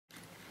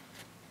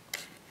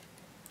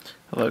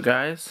Hello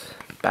guys,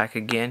 back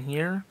again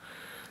here,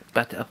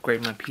 about to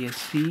upgrade my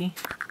PSP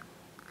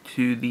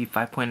to the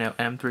 5.0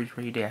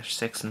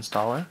 M33-6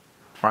 installer,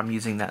 or I'm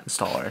using that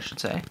installer I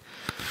should say.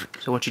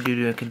 So what you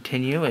do to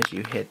continue is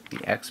you hit the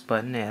X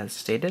button as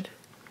stated,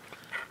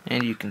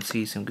 and you can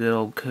see some good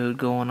old code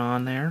going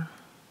on there.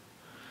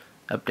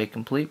 Update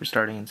complete,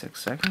 restarting in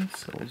 6 seconds,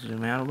 so we'll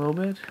zoom out a little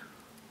bit,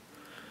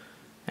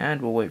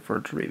 and we'll wait for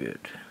it to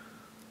reboot.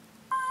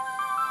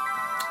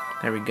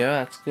 There we go,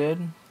 that's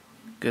good.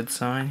 Good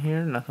sign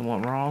here, nothing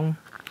went wrong.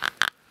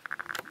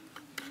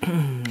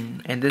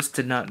 And this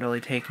did not really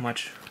take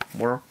much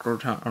work or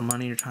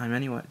money or time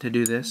anyway to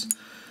do this.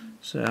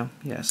 So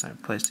yes, I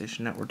have PlayStation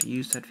Network to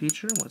use that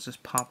feature. Let's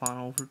just pop on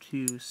over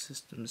to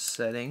System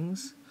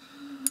Settings.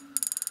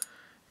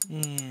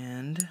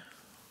 And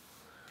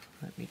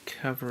let me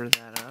cover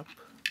that up.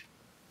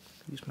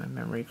 Use my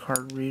memory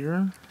card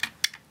reader.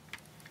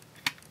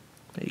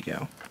 There you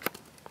go.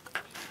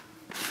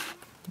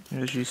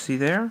 As you see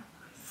there,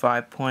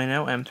 5.0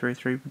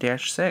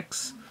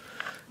 M33-6.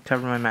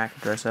 Cover my MAC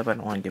address up, I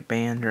don't want to get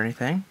banned or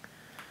anything.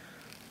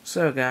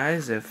 So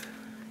guys, if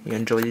you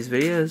enjoy these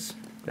videos,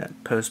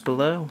 post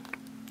below.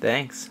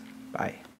 Thanks. Bye.